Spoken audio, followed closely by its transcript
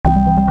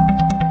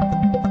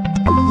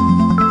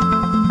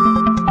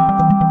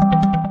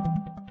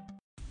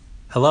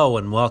Hello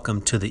and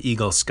welcome to the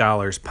Eagle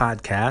Scholars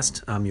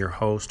Podcast. I'm your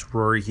host,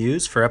 Rory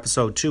Hughes. For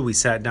episode 2, we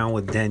sat down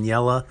with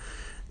Daniela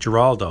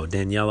Giraldo.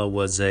 Daniela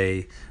was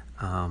a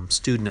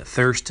student at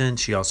Thurston.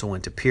 She also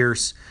went to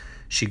Pierce.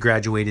 She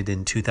graduated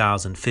in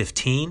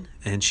 2015,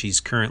 and she's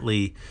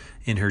currently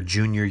in her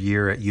junior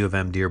year at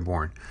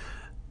UM-Dearborn.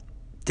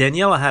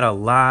 Daniela had a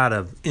lot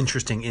of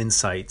interesting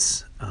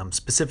insights,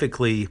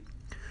 specifically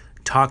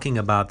talking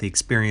about the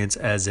experience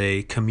as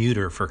a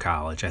commuter for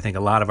college. I think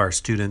a lot of our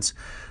students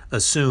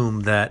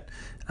assume that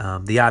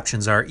the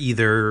options are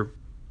either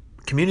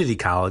community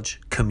college,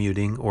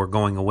 commuting, or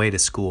going away to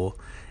school.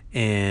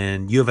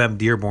 And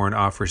UM-Dearborn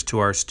offers to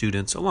our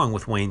students, along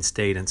with Wayne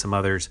State and some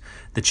others,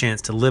 the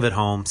chance to live at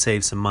home,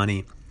 save some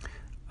money,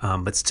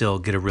 but still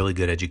get a really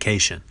good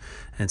education.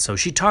 And so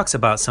she talks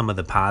about some of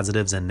the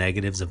positives and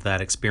negatives of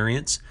that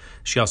experience.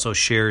 She also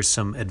shares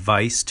some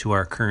advice to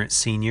our current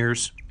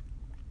seniors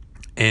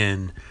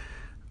and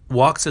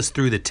walks us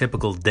through the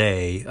typical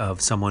day of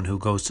someone who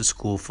goes to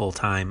school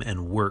full-time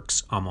and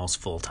works almost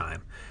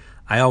full-time.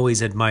 I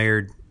always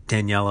admired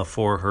Daniela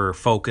for her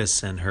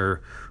focus and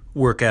her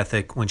work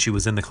ethic when she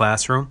was in the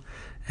classroom,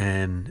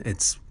 and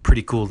it's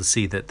pretty cool to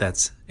see that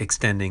that's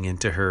extending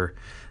into her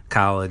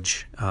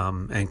college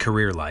and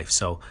career life.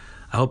 So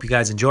I hope you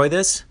guys enjoy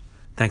this.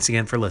 Thanks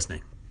again for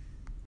listening.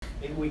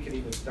 Maybe we could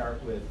even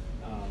start with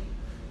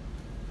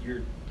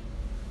your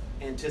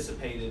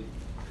anticipated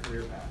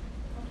career path.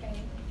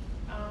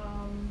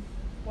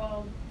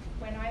 Well,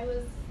 when I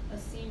was a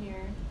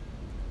senior,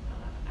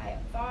 I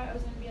thought I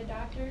was going to be a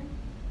doctor.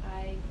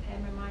 I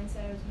had my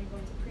mindset I was going to go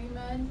into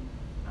pre-med.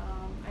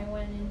 I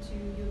went into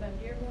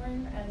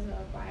UM-Dearborn as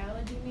a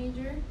biology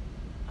major.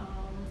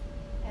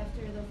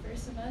 After the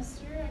first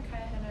semester,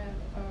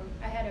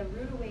 I had a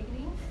rude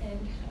awakening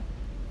and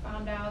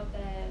found out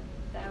that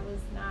that was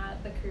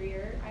not the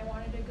career I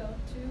wanted to go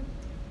to.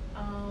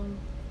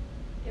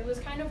 It was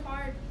kind of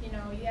hard,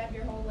 you have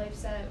your whole life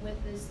set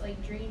with this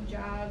dream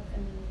job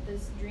and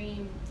this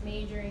dream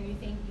major, and you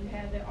think you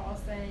have it all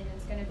set and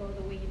it's going to go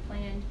the way you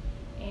planned,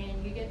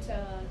 and you get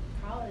to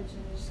college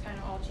and it just kind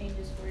of all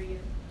changes for you.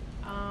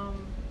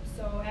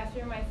 So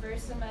after my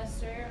first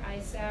semester, I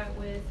sat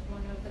with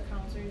one of the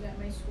counselors at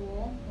my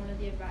school, one of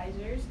the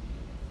advisors,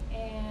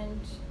 and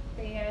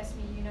they asked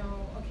me,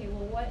 okay,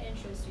 well, what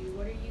interests you?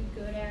 What are you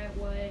good at?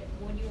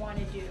 What do you want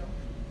to do?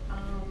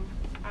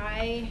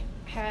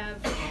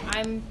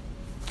 I'm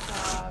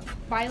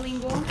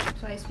bilingual,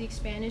 so I speak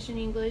Spanish and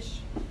English.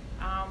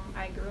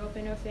 I grew up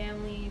in a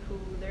family who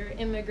they're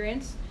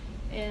immigrants,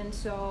 and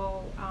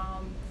so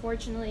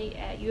fortunately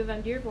at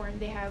UM-Dearborn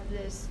they have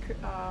this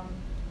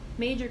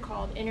major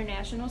called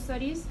International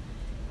Studies.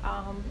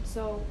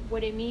 So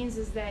what it means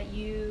is that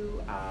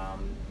you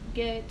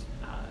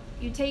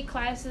you take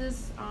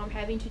classes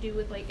having to do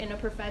with in a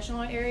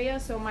professional area.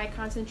 So my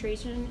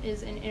concentration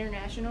is in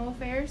international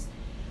affairs.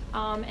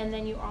 And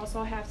then you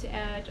also have to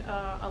add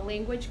a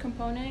language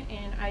component,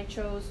 and I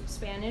chose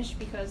Spanish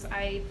because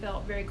I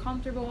felt very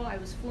comfortable, I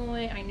was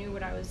fluent, I knew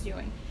what I was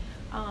doing.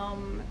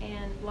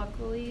 And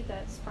luckily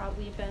that's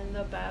probably been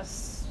the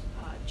best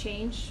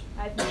change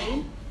I've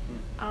made.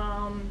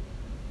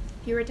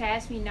 If you were to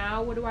ask me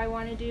now, what do I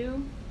want to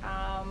do?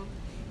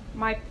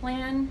 My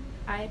plan,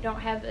 I don't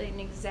have an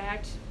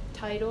exact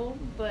title,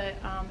 but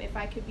if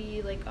I could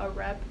be a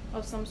rep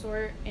of some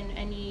sort in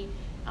any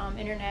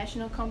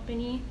international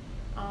company,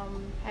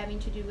 having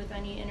to do with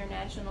any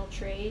international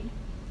trade,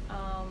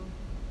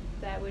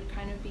 that would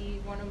kind of be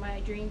one of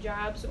my dream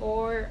jobs,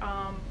 or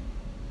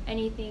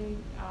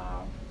anything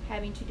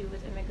having to do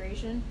with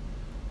immigration.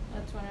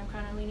 That's what I'm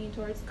kind of leaning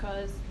towards,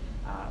 because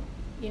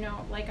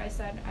like I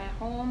said, at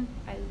home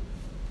I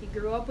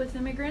grew up with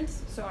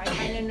immigrants, so I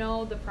kind of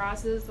know the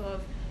process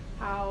of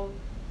how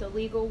the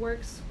legal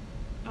works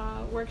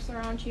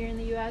around here in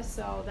the U.S.,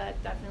 so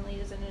that definitely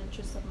is an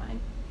interest of mine.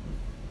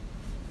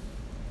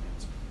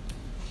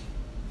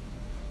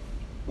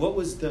 What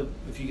was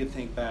if you could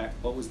think back,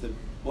 what were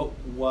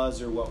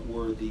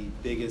the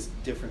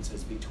biggest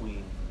differences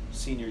between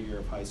senior year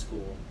of high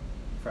school,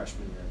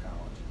 freshman year of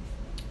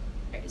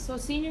college? So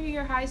senior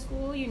year of high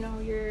school,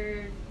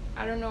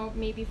 I don't know,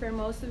 maybe for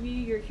most of you,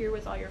 you're here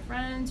with all your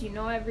friends, you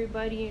know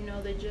everybody, you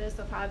know the gist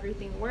of how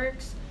everything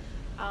works.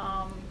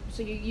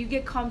 So you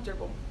get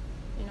comfortable.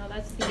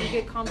 That's the thing, you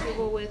get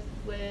comfortable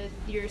with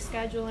your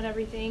schedule and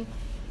everything.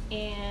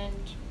 And,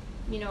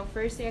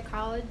 first day of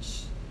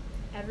college,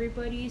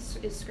 everybody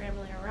is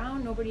scrambling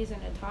around, nobody's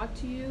going to talk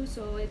to you,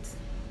 so it's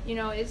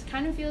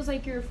kind of feels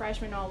like you're a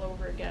freshman all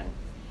over again.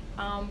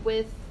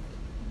 With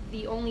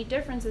the only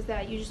difference is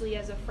that usually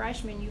as a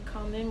freshman you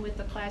come in with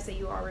the class that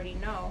you already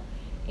know.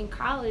 In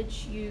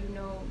college you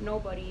know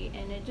nobody,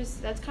 and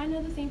that's kind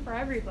of the thing for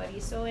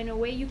everybody, so in a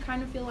way you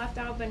kind of feel left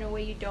out, but in a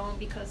way you don't,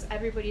 because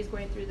everybody's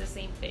going through the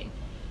same thing.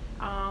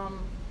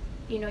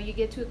 You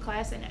get to a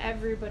class and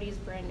everybody's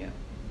brand new.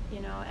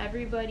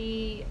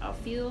 Everybody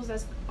feels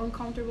as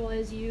uncomfortable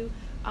as you.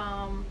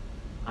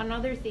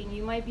 Another thing,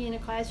 you might be in a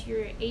class,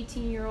 you're an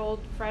 18-year-old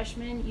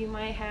freshman, you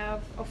might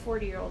have a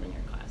 40-year-old in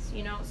your class,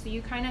 so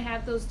you kind of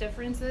have those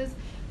differences.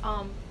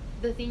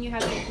 the thing you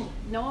have to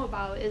know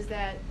about is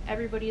that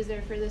everybody is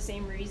there for the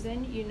same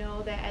reason. You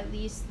know that at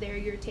least there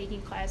you're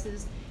taking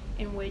classes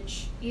in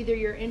which either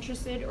you're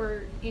interested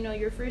or, you know,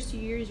 your first 2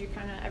 years you're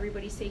kind of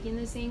everybody's taking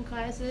the same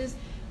classes,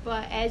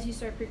 but as you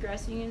start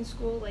progressing in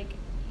school, like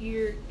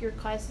your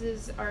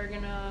classes are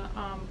gonna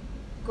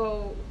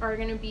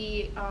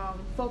be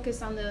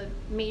focused on the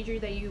major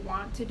that you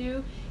want to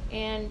do,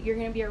 and you're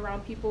gonna be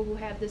around people who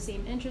have the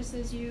same interests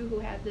as you, who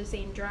have the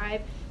same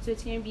drive, so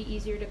it's gonna be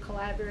easier to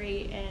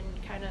collaborate and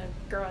kind of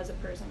grow as a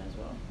person as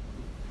well.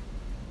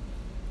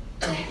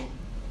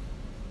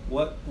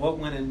 What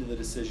went into the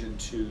decision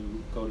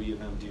to go to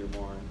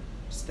UM-Dearborn,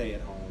 stay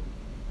at home,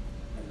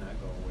 and not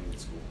go away to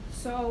school?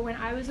 So when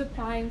I was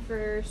applying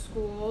for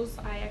schools,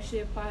 I actually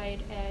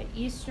applied at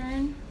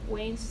Eastern,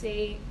 Wayne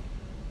State,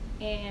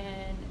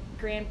 and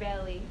Grand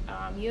Valley.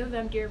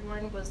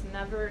 UM-Dearborn was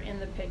never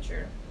in the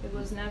picture. It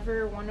was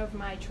never one of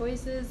my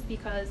choices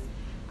because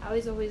I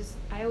always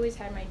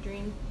had my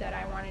dream that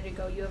I wanted to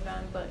go U of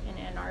M, but in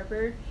Ann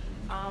Arbor.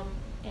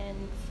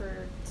 And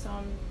for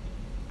some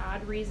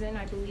odd reason,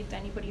 I believed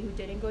anybody who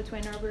didn't go to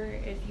Ann Arbor,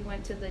 if you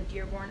went to the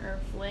Dearborn or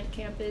Flint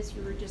campus,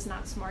 you were just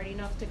not smart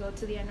enough to go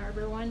to the Ann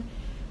Arbor one.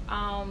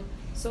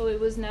 So it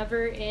was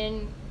never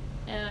in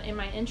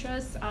my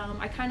interest.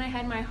 I kind of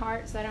had my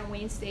heart set on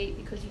Wayne State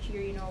because you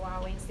hear, you know,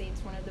 wow, Wayne State's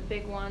one of the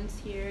big ones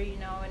here, you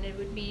know, and it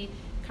would be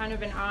kind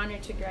of an honor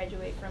to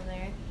graduate from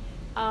there.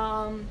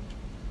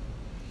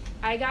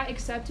 I got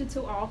accepted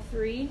to all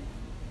three.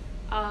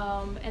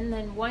 And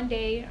then one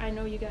day, I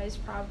know you guys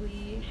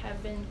probably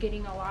have been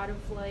getting a lot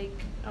of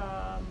like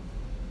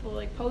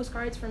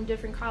postcards from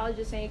different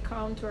colleges saying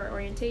come to our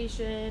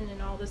orientation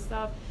and all this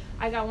stuff.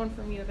 I got one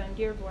from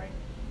UM-Dearborn.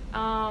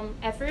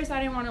 At first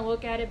I didn't want to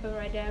look at it, but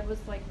my dad was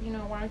like, you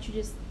know, why don't you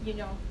just, you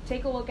know,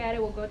 take a look at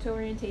it, we'll go to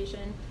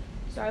orientation.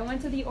 So I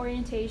went to the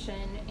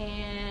orientation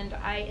and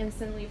I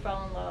instantly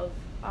fell in love.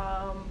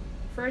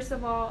 First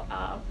of all,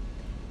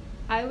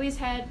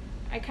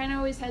 I kind of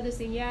always had this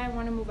thing, yeah, I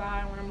want to move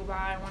out, I want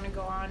to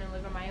go on and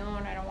live on my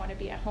own, I don't want to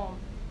be at home.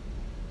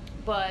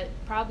 But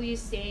probably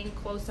staying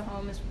close to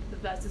home is the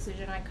best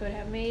decision I could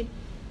have made.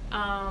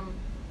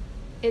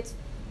 It's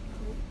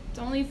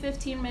only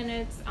 15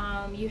 minutes.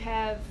 You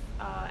have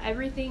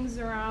everything's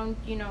around,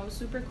 you know,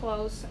 super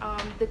close.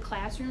 The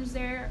classrooms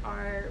there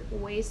are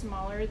way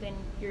smaller than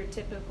your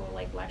typical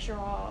like lecture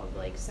hall of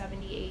like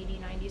 70, 80,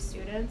 90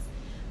 students.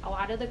 A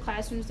lot of the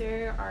classrooms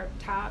there are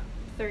top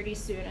 30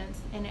 students,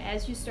 and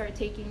as you start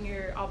taking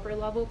your upper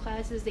level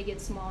classes, they get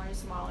smaller and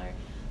smaller.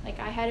 Like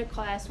I had a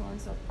class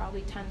once of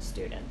probably 10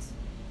 students,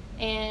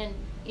 and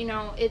you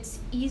know, it's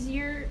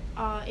easier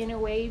in a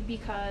way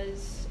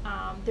because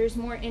there's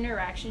more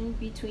interaction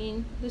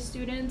between the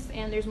students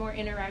and there's more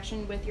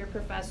interaction with your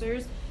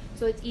professors,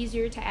 so it's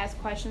easier to ask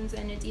questions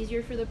and it's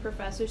easier for the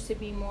professors to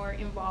be more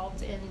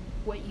involved in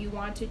what you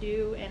want to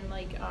do and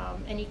like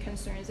any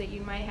concerns that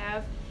you might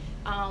have.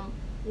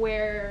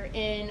 Where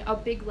in a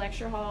big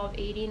lecture hall of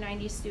 80,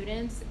 90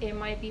 students, it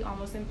might be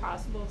almost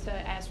impossible to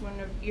ask one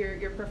of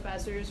your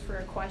professors for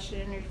a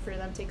question or for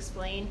them to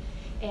explain.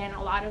 And a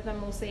lot of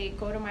them will say,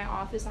 go to my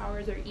office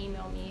hours or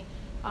email me.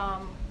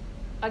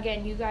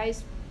 Again, you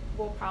guys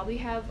will probably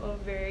have a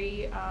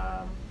very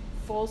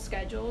full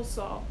schedule,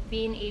 so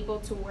being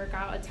able to work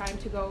out a time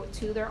to go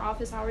to their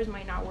office hours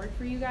might not work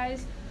for you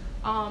guys.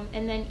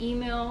 And then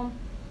email,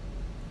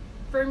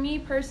 for me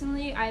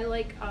personally, I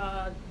like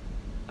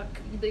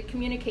the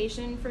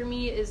communication for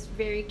me is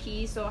very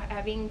key, so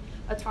having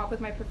a talk with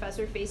my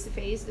professor face to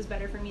face is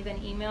better for me than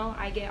email.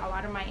 I get a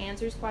lot of my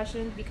answers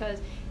questions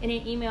because in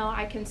an email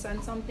I can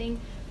send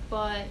something,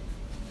 but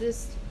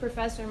this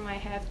professor might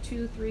have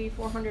 200, 300,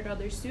 400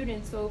 other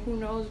students, so who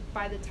knows,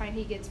 by the time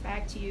he gets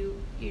back to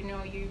you, you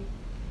know,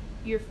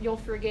 you'll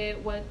forget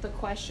what the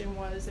question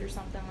was or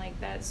something like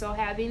that. So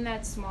having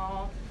that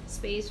small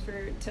space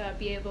to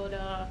be able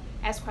to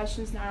ask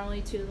questions not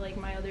only to like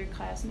my other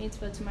classmates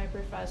but to my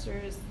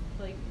professors,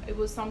 like it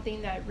was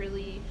something that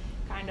really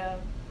kind of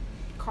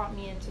caught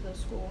me into the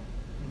school.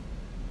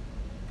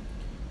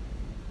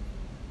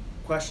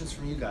 Questions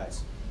from you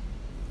guys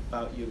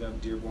about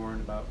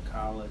UM-Dearborn, about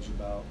college,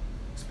 about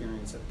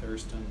experience at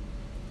Thurston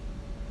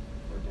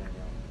or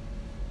Daniela?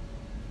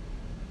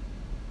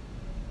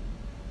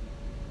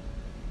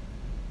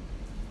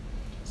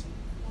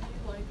 What do you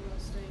like about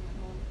staying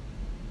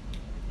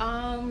at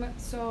home?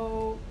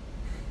 So,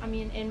 I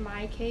mean, in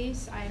my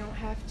case, I don't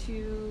have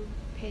to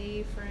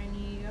pay for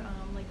any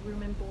like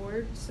room and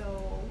board,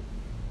 so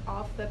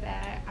off the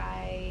bat,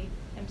 I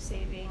am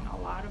saving a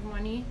lot of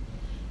money.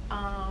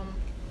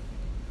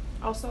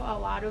 Also, a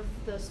lot of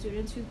the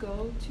students who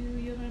go to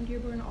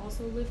UM-Dearborn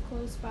also live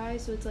close by,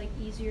 so it's like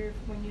easier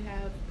when you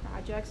have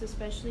projects,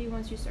 especially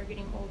once you start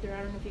getting older.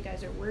 I don't know if you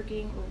guys are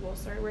working or will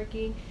start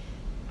working.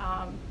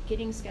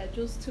 Getting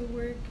schedules to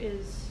work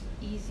is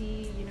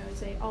easy, you know,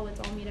 say, oh,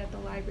 let's all meet at the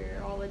library,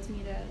 or oh, let's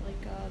meet at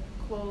like a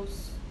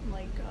close,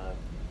 like a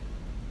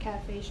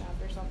cafe shop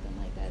or something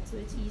like that. So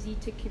it's easy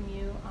to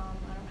commute.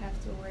 I don't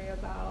have to worry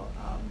about,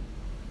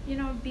 you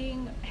know,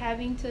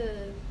 having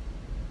to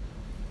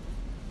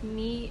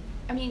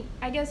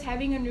I guess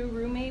having a new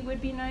roommate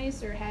would be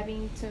nice, or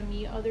having to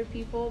meet other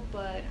people,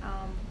 but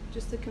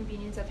just the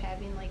convenience of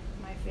having like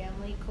my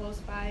family close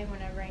by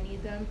whenever I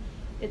need them,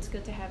 it's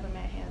good to have them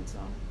at hand, so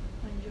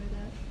I enjoy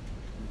that.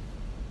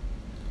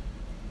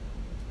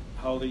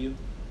 How old are you?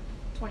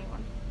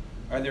 21.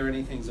 Are there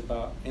is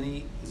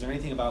there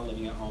anything about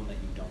living at home that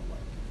you don't like?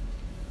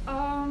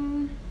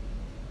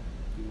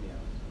 You can be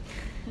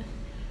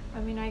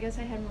honest. I guess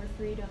I had more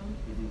freedom.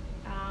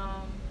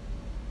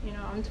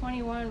 I'm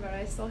 21, but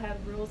I still have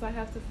rules I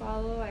have to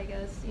follow. I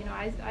guess,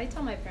 I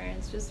tell my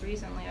parents, just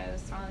recently I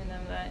was telling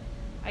them that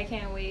I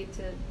can't wait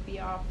to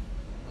be off,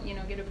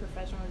 get a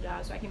professional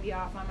job so I can be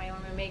off on my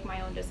own and make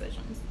my own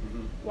decisions.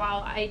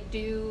 While I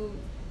do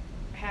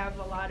have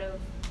a lot of,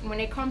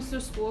 when it comes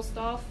to school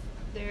stuff,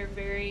 they're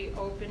very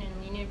open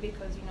and lenient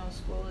because,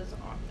 school is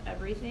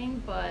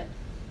everything, but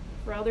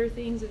for other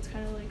things, it's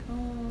kind of like,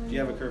 oh. Do you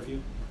have a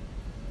curfew?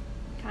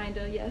 Kind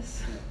of,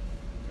 yes.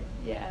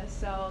 Yeah,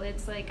 so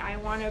it's like I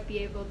want to be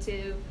able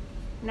to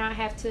not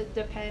have to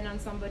depend on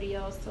somebody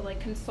else to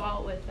like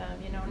consult with them,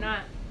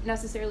 not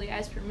necessarily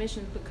ask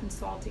permission, but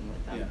consulting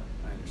with them. Yeah,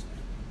 I understand.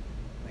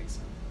 Makes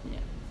sense. Yeah.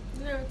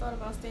 You never thought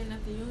about staying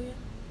at the Union?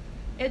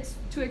 It's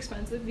too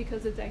expensive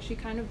because it's actually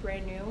kind of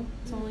brand new.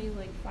 It's only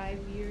like 5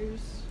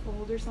 years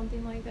old or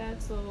something like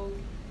that, so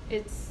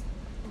it's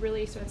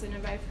really expensive.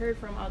 And I've heard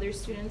from other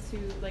students who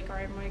like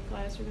are in my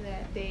classroom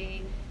that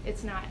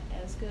it's not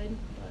as good,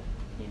 but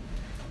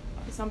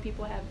some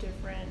people have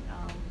different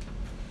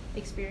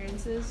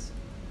experiences,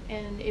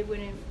 and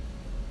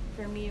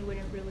for me it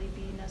wouldn't really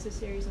be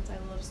necessary since I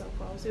live so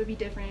close. It would be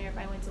different if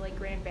I went to like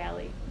Grand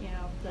Valley,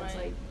 that's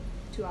Right. like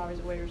 2 hours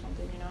away or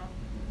something,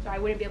 so I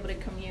wouldn't be able to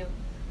commute.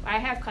 I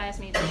have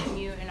classmates who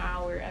commute an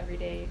hour every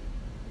day,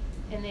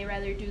 and they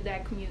rather do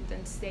that commute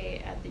than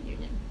stay at the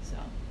Union. So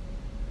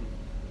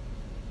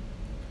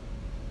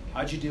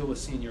How'd you deal with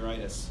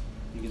senioritis?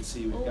 You can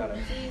see we've got a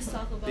please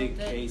talk about big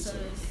that, case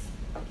of.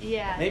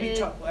 yeah,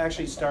 Maybe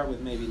actually start with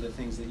maybe the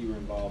things that you were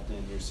involved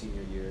in your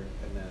senior year,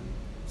 and then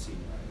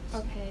senioritis.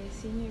 Okay,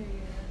 senior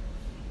year.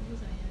 What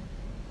was I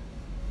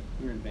in?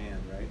 You were in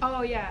band, right?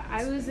 Oh yeah,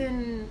 I was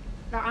in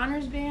the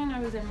honors band. I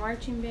was in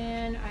marching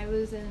band. I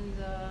was in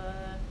the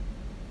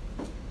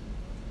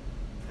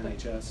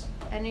NHS.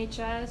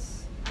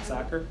 NHS.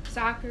 Soccer?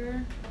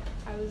 Soccer.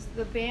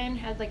 The band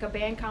had like a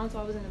band council.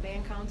 I was in the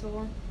band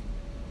council.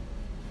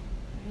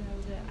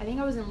 I think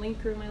I was in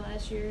Link Crew my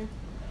last year.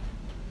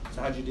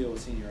 So how'd you deal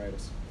with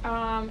senioritis?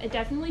 It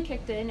definitely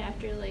kicked in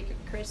after like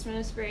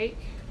Christmas break.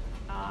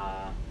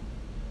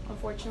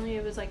 Unfortunately,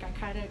 it was like I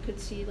kind of could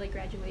see like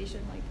graduation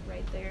like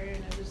right there,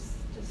 and it was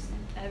just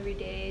every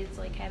day it's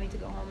like having to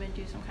go home and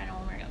do some kind of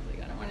homework. I was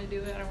like, I don't want to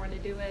do it. I don't want to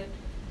do it.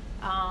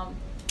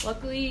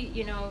 Luckily,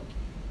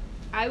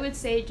 I would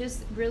say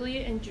just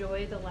really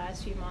enjoy the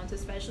last few months,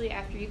 especially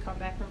after you come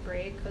back from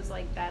break, because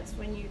like that's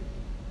when you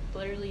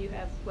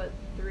have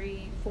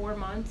 4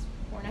 months,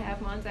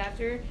 4.5 months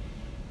after.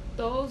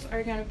 Those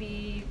are gonna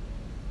be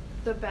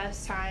the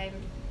best time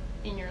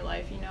in your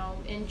life.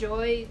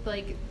 Enjoy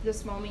like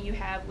this moment you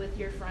have with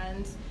your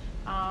friends.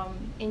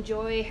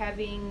 Enjoy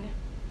having,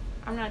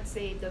 I'm not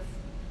saying the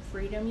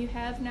freedom you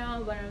have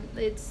now, but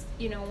it's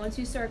once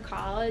you start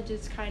college,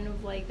 it's kind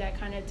of like that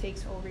kind of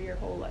takes over your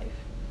whole life.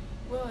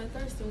 Well, at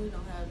Thurston we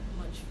don't have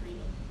much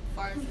freedom as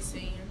far as the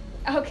senior.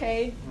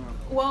 Okay.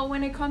 Well,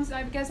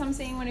 I guess I'm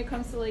saying when it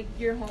comes to like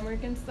your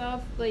homework and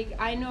stuff, like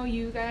I know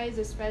you guys,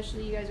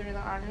 especially you guys are in the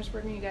honors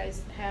program, you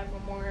guys have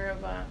more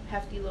of a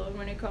hefty load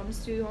when it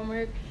comes to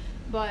homework.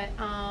 But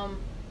I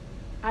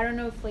don't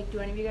know if like, do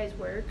any of you guys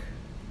work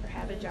or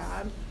have a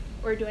job,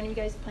 or do any of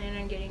you guys plan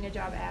on getting a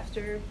job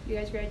after you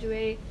guys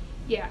graduate?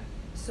 Yeah.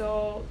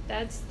 So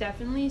that's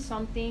definitely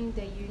something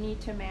that you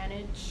need to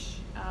manage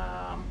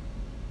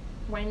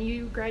when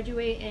you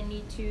graduate, and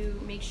need to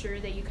make sure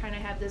that you kind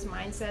of have this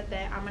mindset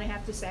that I'm going to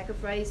have to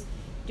sacrifice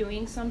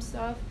doing some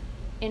stuff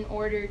in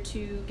order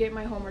to get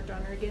my homework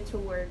done or get to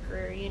work,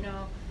 or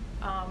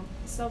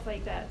stuff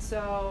like that.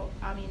 So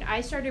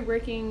I started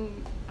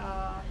working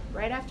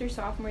right after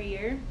sophomore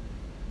year,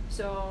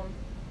 so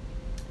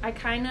I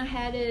kind of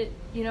had it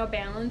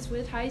balanced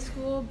with high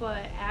school.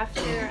 But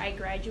after I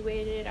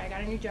graduated, I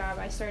got a new job,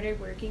 I started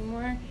working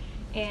more,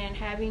 and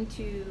having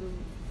to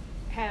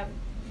have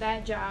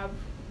that job,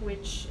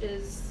 which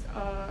is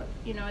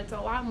it's a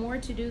lot more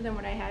to do than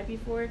what I had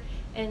before,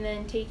 and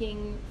then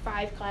taking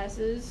 5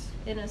 classes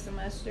in a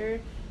semester,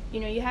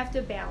 you have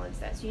to balance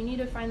that. So you need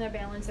to find that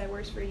balance that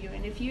works for you.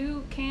 And if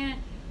you can't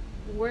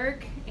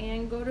work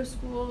and go to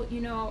school,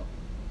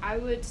 I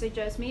would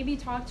suggest maybe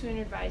talk to an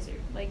advisor.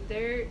 Like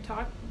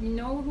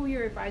know who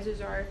your advisors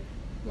are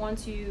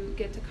once you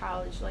get to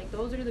college. Like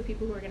those are the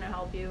people who are going to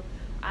help you.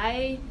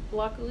 I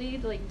luckily,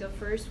 like the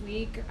first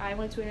week I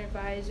went to an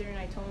advisor and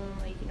I told him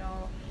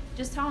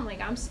just tell them like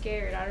I'm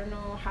scared, I don't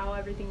know how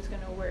everything's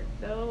gonna work.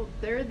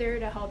 They're there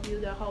to help you.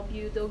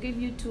 They'll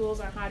give you tools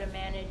on how to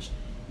manage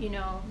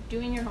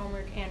doing your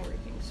homework and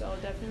working. So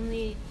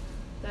definitely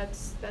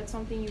that's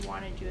something you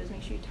want to do, is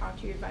make sure you talk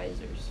to your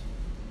advisors.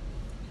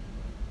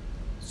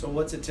 So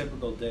what's a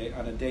typical day,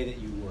 on a day that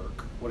you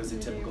work, what does a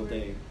typical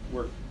day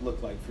work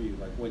look like for you?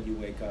 Like when you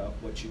wake up,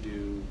 what you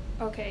do?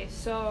 Okay,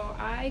 so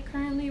I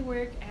currently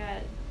work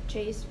at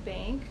Chase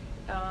Bank.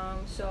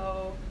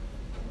 So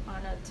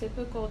on a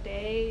typical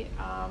day,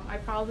 I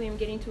probably am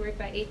getting to work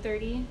by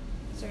 8:30,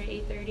 start at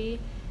 8:30.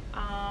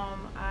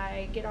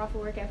 I get off of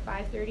work at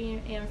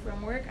 5:30, and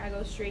from work I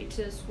go straight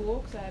to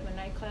school because I have a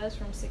night class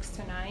from 6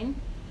 to 9.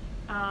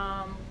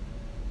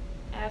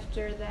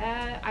 After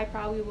that, I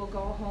probably will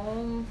go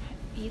home,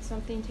 eat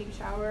something, take a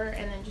shower,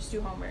 and then just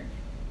do homework.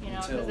 You know,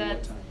 Until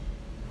what time?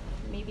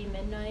 Maybe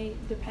midnight,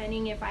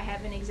 depending if I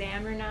have an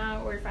exam or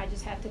not, or if I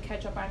just have to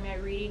catch up on my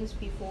readings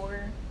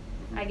before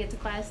I get to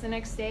class the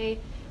next day.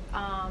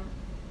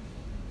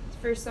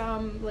 For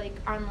some like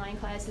online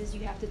classes,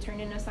 you have to turn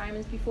in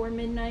assignments before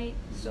midnight,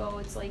 so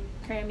it's like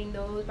cramming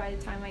those by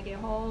the time I get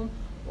home.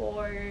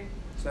 Or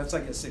So that's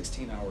like a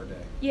 16-hour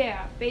day.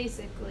 yeah,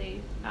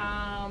 basically.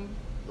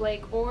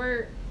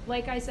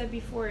 Like I said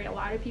before, a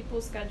lot of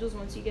people's schedules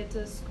once you get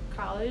to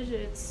college,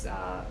 it's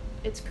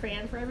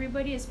crammed for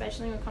everybody,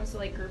 especially when it comes to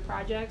like group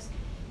projects.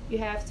 You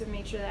have to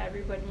make sure that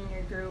everybody in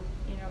your group,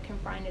 you know, can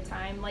find a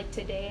time. Like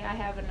today, I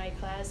have a night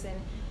class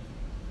and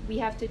we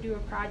have to do a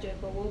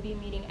project, but we'll be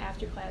meeting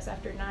after class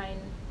after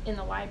 9 in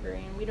the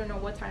library, and we don't know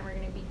what time we're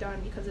going to be done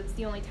because it's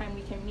the only time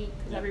we can meet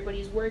because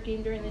everybody's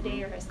working during the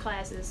day or has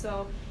classes.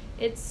 So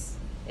it's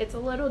a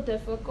little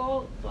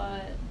difficult,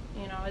 but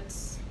you know,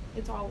 it's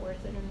all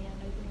worth it in the end,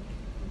 I think.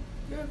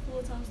 You're a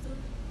full-time student?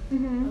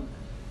 Mm-hmm. Okay.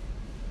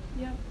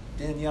 Yep.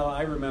 Daniela,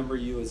 I remember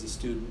you as a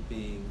student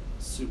being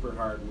super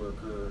hard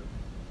worker,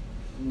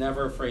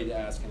 never afraid to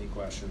ask any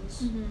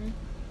questions. Mm-hmm.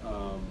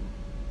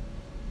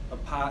 A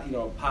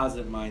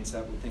positive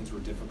mindset when things were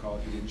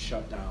difficult. You didn't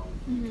shut down.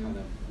 Mm-hmm. You kind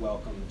of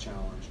welcomed the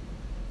challenge.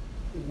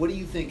 What do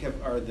you think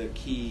are the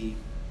key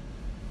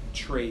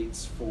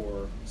traits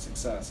for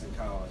success in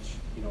college?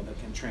 You know, that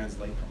can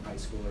translate from high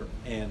school,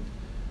 and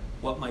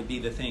what might be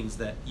the things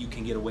that you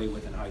can get away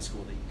with in high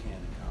school that you can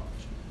in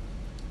college?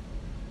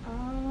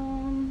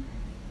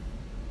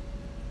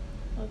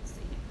 Let's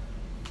see.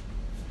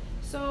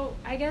 So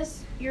I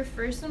guess your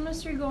first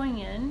semester going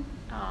in,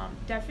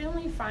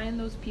 definitely find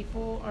those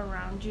people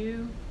around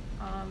you,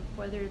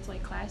 whether it's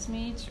like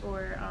classmates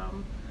or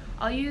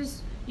I'll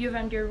use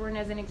UM-Dearborn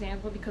as an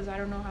example because I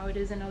don't know how it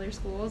is in other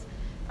schools.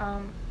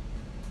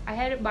 I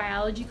had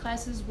biology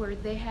classes where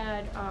they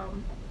had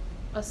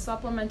a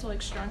supplemental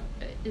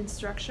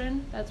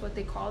instruction, that's what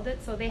they called it.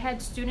 So they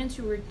had students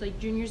who were like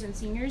juniors and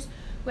seniors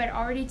who had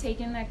already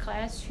taken that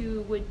class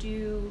who would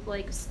do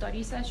like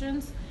study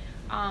sessions.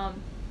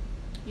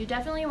 You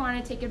definitely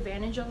want to take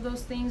advantage of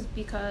those things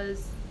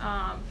because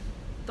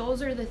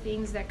those are the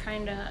things that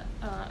kind of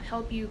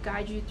help you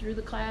guide you through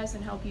the class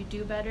and help you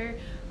do better.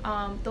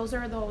 Those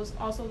are those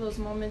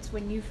moments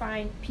when you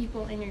find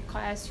people in your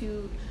class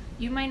who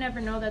you might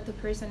never know that the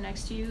person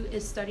next to you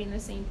is studying the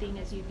same thing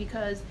as you,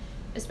 because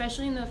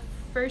especially in the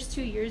first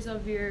 2 years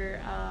of your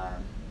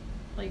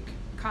like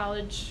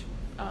college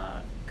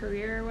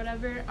career or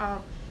whatever,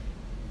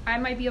 I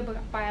might be a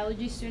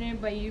biology student,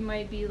 but you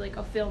might be like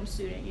a film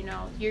student. You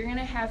know, you're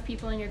gonna have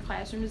people in your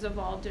classrooms of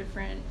all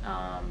different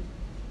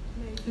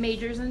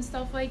majors and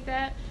stuff like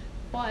that,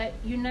 but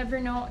you never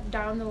know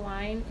down the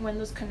line when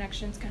those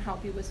connections can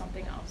help you with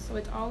something else. So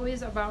it's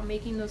always about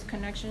making those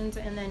connections,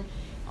 and then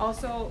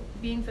also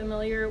being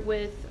familiar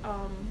with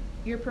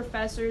your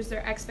professors,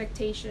 their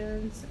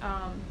expectations,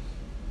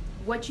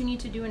 what you need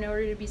to do in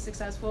order to be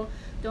successful.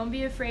 Don't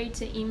be afraid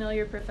to email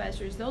your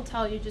professors. They'll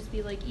tell you, just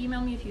be like,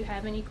 email me if you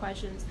have any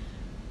questions.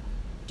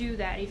 Do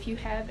that. If you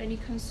have any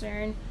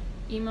concern,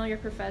 email your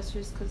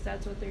professors because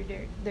that's what they're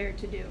there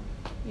to do.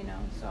 You know,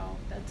 so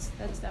that's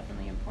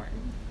definitely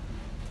important.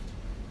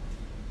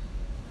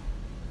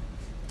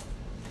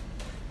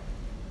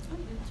 I'm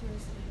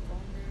interested in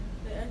going there.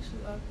 They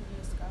actually offered me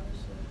a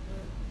scholarship,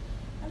 but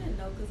I didn't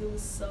know because it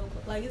was so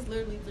close. Like, it's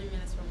literally 3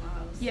 minutes from my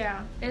house.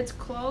 Yeah, it's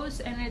close,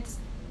 and it's,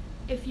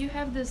 if you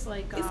have this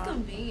like it's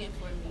convenient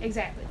for me.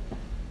 Exactly.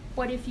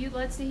 But if you,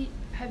 let's say,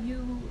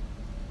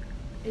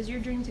 is your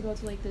dream to go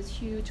to like this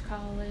huge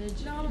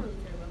college? No, I don't really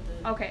care about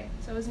that. Okay,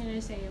 so I was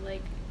gonna say,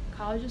 like,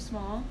 college is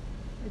small.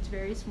 It's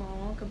very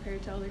small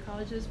compared to other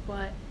colleges,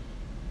 but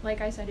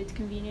like I said, it's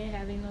convenient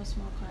having those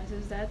small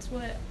classes. That's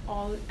what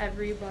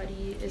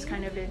everybody is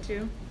kind of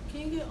into.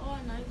 Can you get all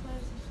night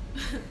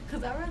classes?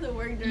 Because I'd rather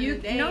work during the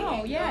day.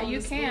 No, yeah, go you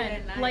to school can.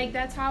 at night. Like,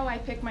 that's how I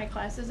pick my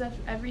classes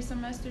every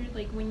semester.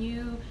 Like, when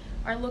you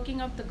are looking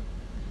up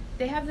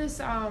they have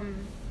this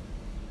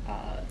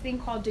thing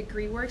called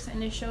DegreeWorks,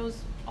 and it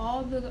shows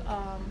all the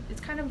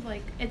it's kind of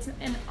like, it's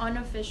an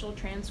unofficial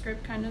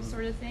transcript kind of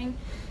sort of thing.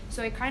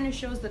 So it kind of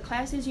shows the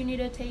classes you need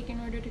to take in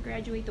order to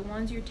graduate, the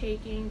ones you're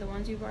taking, the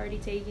ones you've already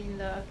taken,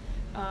 the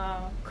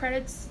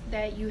credits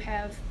that you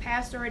have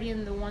passed already,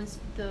 and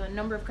the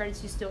number of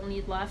credits you still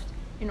need left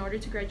in order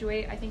to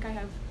graduate. I think I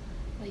have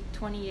like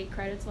 28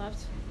 credits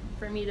left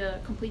for me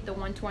to complete the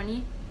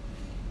 120.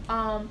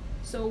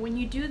 So when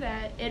you do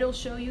that, it'll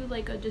show you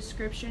like a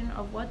description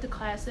of what the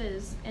class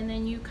is, and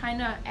then you kind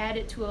of add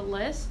it to a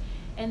list,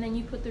 and then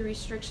you put the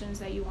restrictions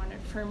that you wanted.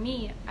 For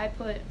me, I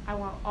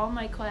want all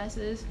my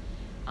classes,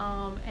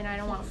 and I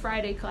don't want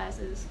Friday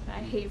classes. I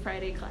hate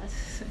Friday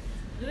classes.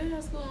 Do they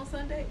have school on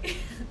Sunday?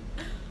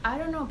 I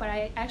don't know, but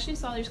I actually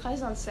saw there's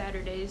classes on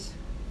Saturdays.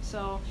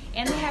 So,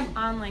 and they have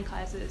online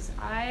classes.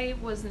 I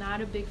was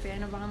not a big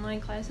fan of online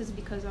classes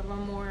because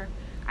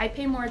I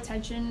pay more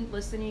attention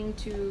listening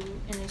to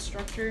an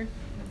instructor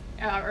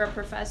or a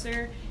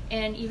professor.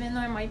 And even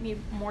though it might be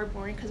more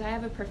boring, because I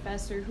have a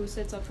professor who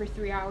sits up for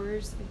 3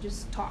 hours and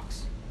just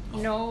talks.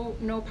 No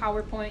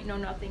PowerPoint, no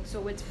nothing.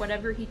 So it's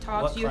whatever he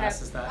talks. What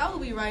class is that? I will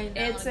be writing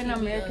down. It's an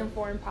American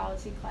Foreign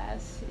Policy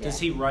class. Yeah. Does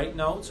he write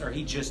notes or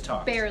he just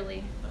talks?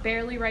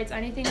 Barely writes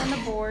anything on the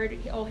board.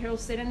 He'll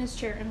sit in his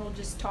chair and he'll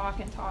just talk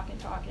and talk and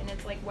talk. And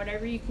it's like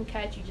whatever you can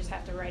catch, you just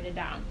have to write it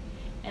down.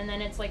 And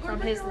then it's like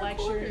from his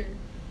lecture.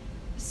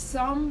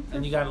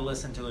 And you got to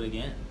listen to it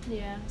again.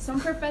 Yeah. Some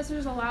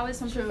professors allow it,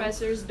 some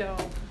professors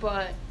don't.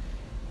 But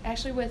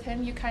actually with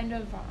him, you kind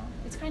of,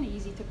 it's kind of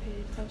easy to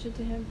pay attention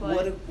to him.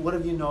 But what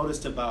have you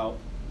noticed about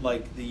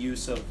like the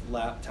use of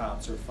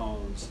laptops or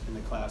phones in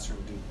the classroom?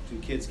 Do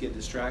kids get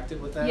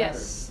distracted with that?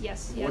 Yes.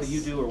 What do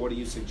you do or what do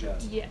you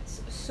suggest?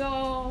 Yes.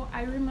 So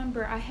I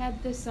remember I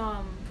had this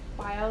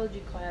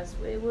biology class.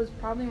 It was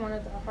probably one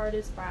of the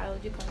hardest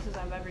biology classes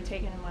I've ever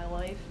taken in my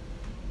life.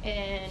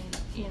 And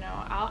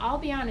I'll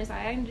be honest,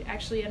 I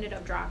actually ended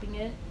up dropping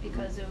it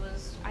because it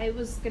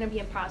was going to be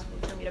impossible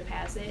for me to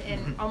pass it,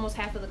 and almost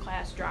half of the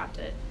class dropped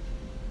it.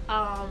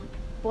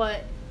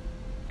 But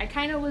I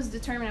kind of was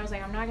determined. I was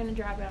like, I'm not going to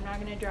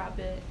drop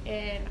it.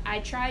 And I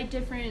tried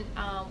different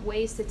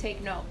ways to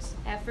take notes.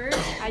 At first,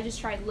 I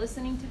just tried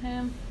listening to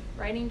him,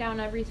 writing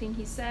down everything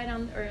he said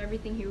or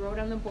everything he wrote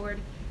on the board.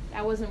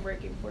 That wasn't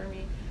working for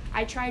me.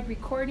 I tried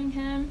recording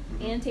him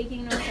and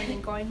taking notes and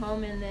then going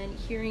home and then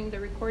hearing the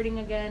recording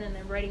again and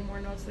then writing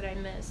more notes that I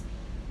missed.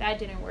 That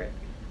didn't work.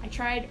 I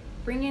tried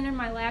bringing in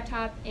my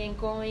laptop and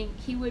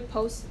he would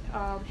post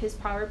his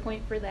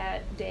PowerPoint for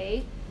that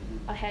day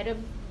ahead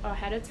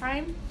of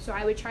time. So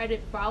I would try to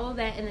follow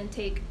that and then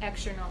take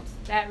extra notes.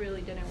 That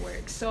really didn't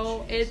work.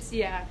 So it's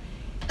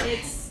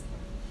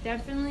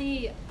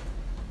definitely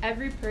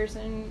every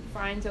person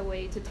finds a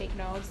way to take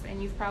notes,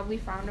 and you've probably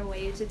found a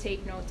way to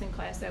take notes in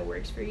class that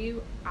works for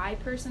you. I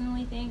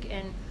personally think,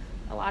 and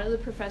a lot of the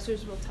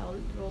professors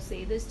will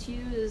say this to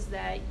you, is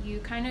that you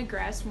kind of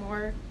grasp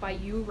more by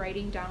you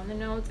writing down the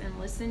notes and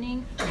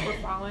listening or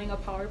following a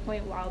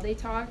PowerPoint while they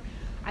talk.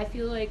 I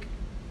feel like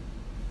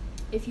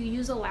if you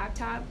use a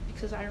laptop,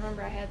 because I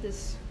remember I had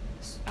this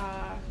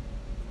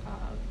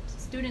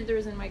student that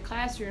was in my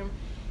classroom,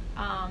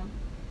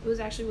 it was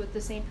actually with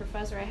the same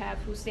professor I have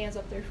who stands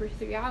up there for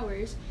 3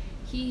 hours.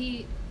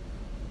 He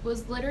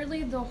was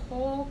literally the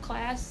whole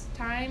class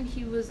time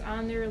he was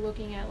on there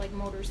looking at like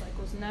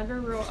motorcycles, never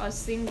wrote a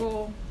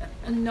single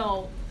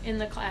note in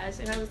the class.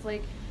 And I was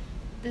like,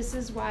 this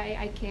is why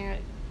I can't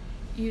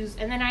use.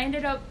 And then I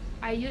ended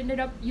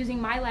up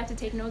using my lap to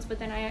take notes, but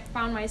then I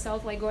found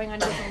myself like going on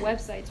different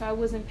websites, so I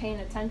wasn't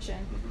paying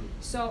attention.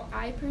 So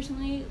I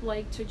personally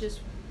like to just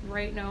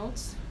write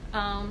notes.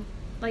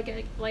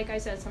 Like I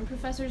said, some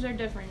professors are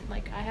different.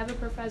 Like I have a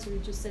professor who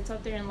just sits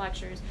up there and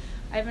lectures.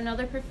 I have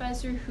another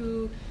professor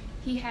who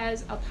he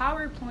has a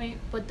PowerPoint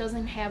but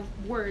doesn't have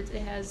words.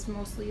 It has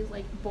mostly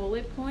like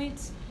bullet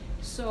points.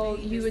 So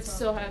you would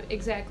still have,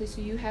 exactly,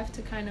 so you have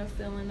to kind of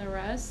fill in the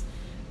rest.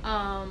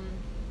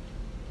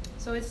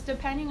 So it's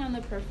depending on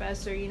the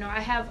professor.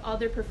 I have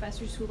other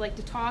professors who like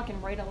to talk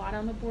and write a lot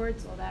on the board,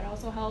 so that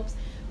also helps.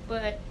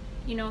 But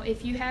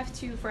if you have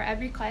to, for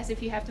every class,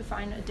 if you have to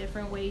find a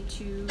different way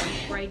to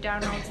write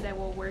down notes that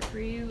will work for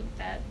you,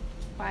 that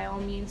by all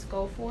means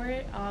go for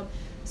it.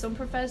 Some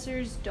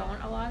professors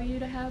don't allow you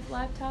to have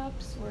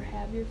laptops or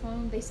have your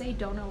phone. They say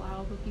don't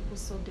allow, but people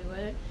still do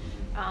it.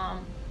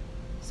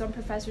 Some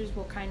professors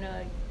will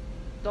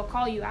they'll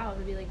call you out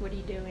and be like, what are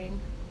you doing?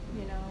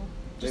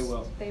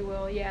 They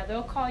will, yeah.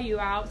 They'll call you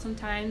out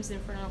sometimes in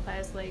front of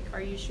class, like,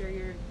 are you sure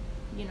you're,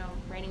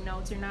 writing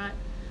notes or not?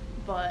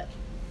 But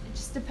it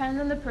just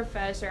depends on the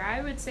professor.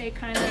 I would say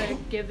kind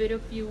of give it a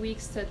few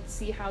weeks to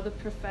see how the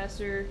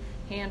professor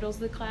handles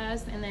the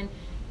class. And then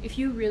if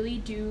you really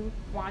do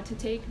want to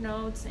take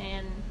notes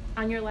and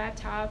on your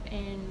laptop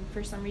and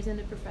for some reason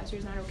the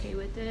professor's not okay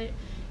with it,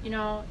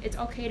 it's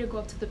okay to go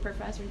up to the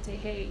professor and say,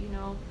 hey,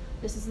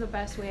 this is the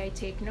best way I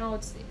take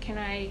notes. Can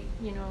I,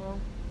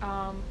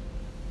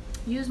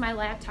 use my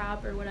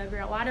laptop or whatever?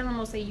 A lot of them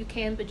will say you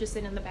can, but just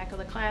sit in the back of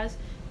the class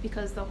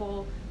because the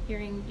whole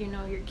hearing,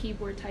 your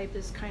keyboard type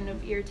is kind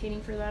of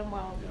irritating for them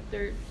while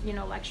they're,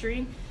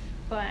 lecturing.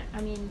 But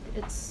I mean,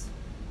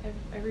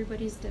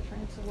 everybody's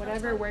different, so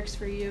whatever works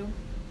for you.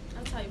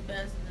 I type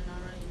faster than I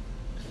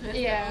write. That's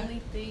the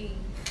only thing.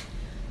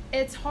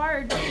 It's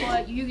hard,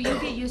 but you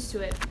get used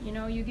to it.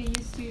 You get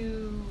used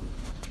to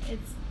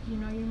it's. You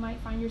might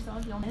find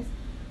yourself illness,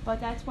 but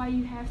that's why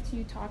you have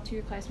to talk to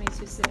your classmates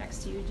who sit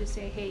next to you. Just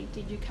say, hey,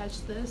 did you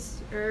catch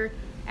this? Or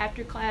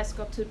after class,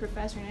 go up to the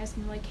professor and ask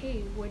him, like,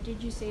 hey, what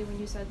did you say when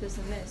you said this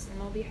and this? And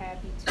they'll be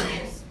happy to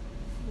just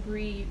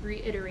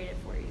reiterate it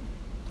for you.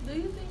 Do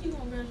you think you're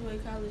gonna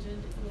graduate college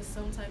with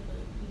some type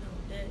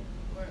of, debt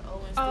or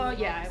owing? Oh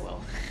yeah, I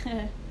will.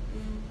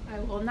 I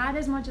will. Not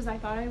as much as I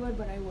thought I would,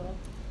 but I will.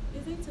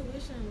 You think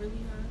tuition really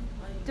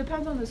high? Like,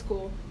 depends on the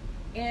school.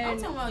 And I'm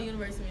talking about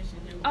University of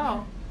Michigan.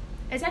 Oh,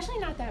 it's actually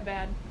not that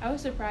bad. I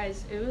was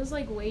surprised. It was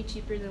like way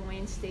cheaper than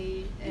Wayne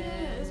State,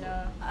 and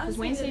because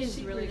Wayne State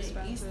is really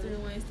expensive.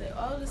 Eastern Wayne State,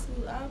 all the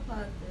schools I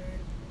applied there.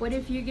 But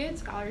if you get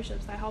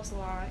scholarships, that helps a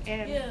lot,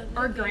 and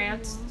or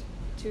grants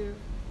too.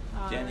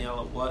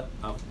 Daniela, what?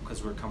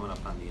 Because we're coming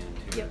up on the end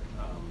here. Yep.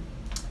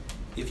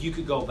 If you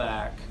could go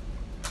back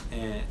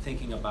and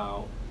thinking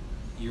about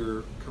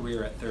your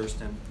career at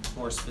Thurston,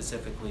 more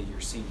specifically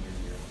your senior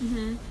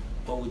year,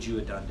 what would you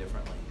have done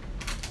differently?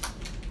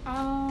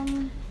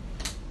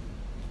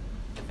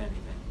 If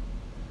anything.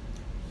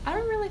 I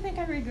don't really think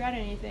I regret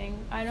anything.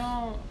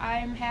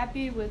 I'm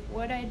happy with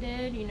what I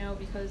did,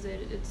 because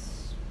it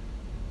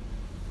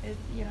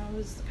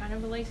was kind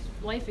of a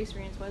life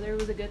experience, whether it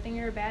was a good thing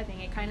or a bad thing.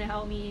 It kind of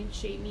helped me,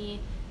 shape me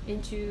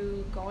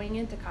into going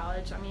into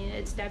college. I mean,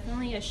 it's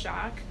definitely a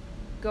shock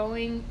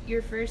going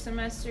your first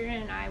semester,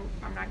 and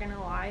I'm not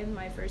gonna lie,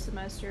 my first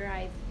semester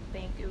I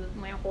think it was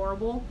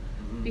horrible,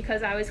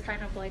 because I was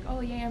kind of like, oh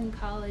yeah, I'm in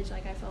college,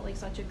 like I felt like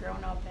such a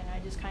grown-up, and I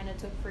just kind of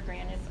took for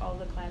granted all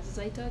the classes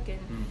I took,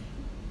 and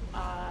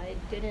it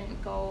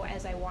didn't go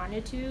as I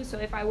wanted to. So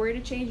if I were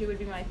to change, it would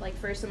be my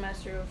first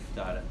semester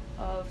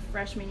of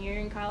freshman year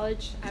in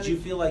college. Did you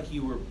feel like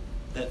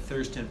that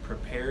Thurston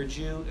prepared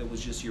you? It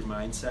was just your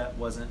mindset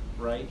wasn't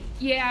right?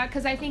 Yeah,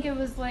 because I think it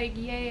was like,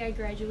 yay, I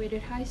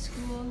graduated high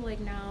school, like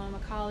now I'm a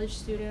college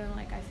student,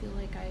 like I feel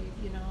like I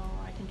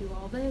can do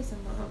all this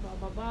and blah, blah, blah,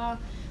 blah, blah.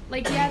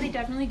 Like, yeah, they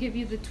definitely give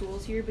you the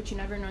tools here, but you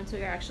never know until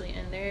you're actually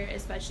in there,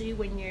 especially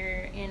when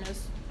you're in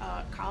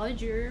a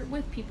college, you're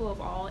with people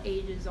of all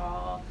ages,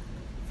 all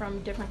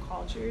from different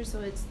cultures, so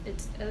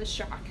it's a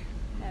shock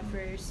at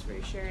first, for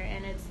sure,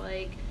 and it's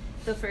like,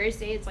 the first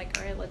day, it's like,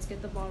 all right, let's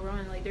get the ball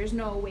rolling. Like, there's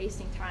no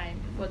wasting time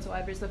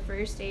whatsoever. It's the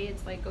first day,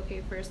 it's like,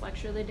 okay, first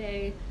lecture of the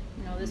day,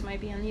 this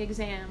might be on the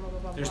exam, blah, blah,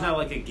 blah. There's not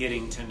like a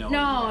getting to know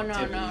No,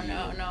 not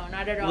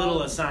at all.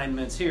 Little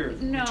assignments here.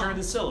 Return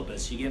the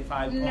syllabus, you get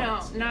 5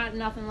 points. No,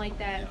 nothing like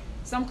that. Yeah.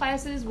 Some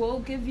classes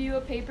will give you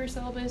a paper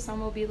syllabus.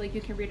 Some will be like,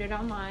 you can read it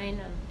online,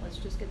 and let's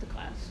just get to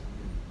class.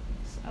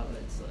 So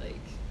it's like...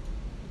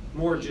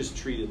 more just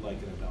treated like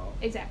an adult.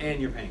 Exactly.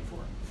 And you're paying for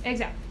it.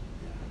 Exactly.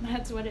 Yeah.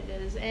 That's what it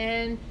is.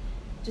 And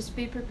just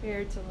be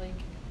prepared to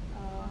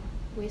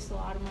waste a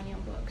lot of money on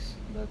books.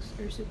 Books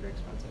are super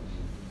expensive.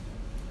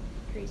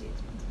 Crazy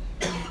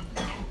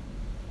expensive.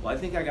 Well, I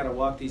think I got to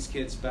walk these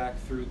kids back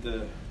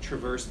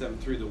traverse them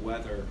through the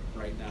weather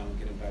right now and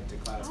get them back to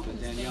class. But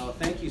Daniela,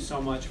 thank you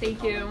so much for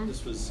coming. You.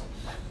 This was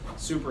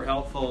super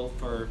helpful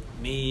for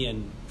me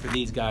and for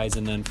these guys,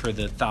 and then for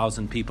the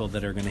 1,000 people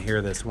that are going to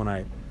hear this when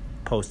I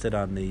post it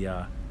on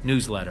the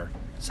newsletter.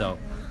 So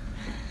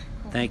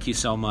thank you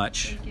so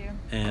much. Thank you.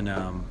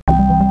 And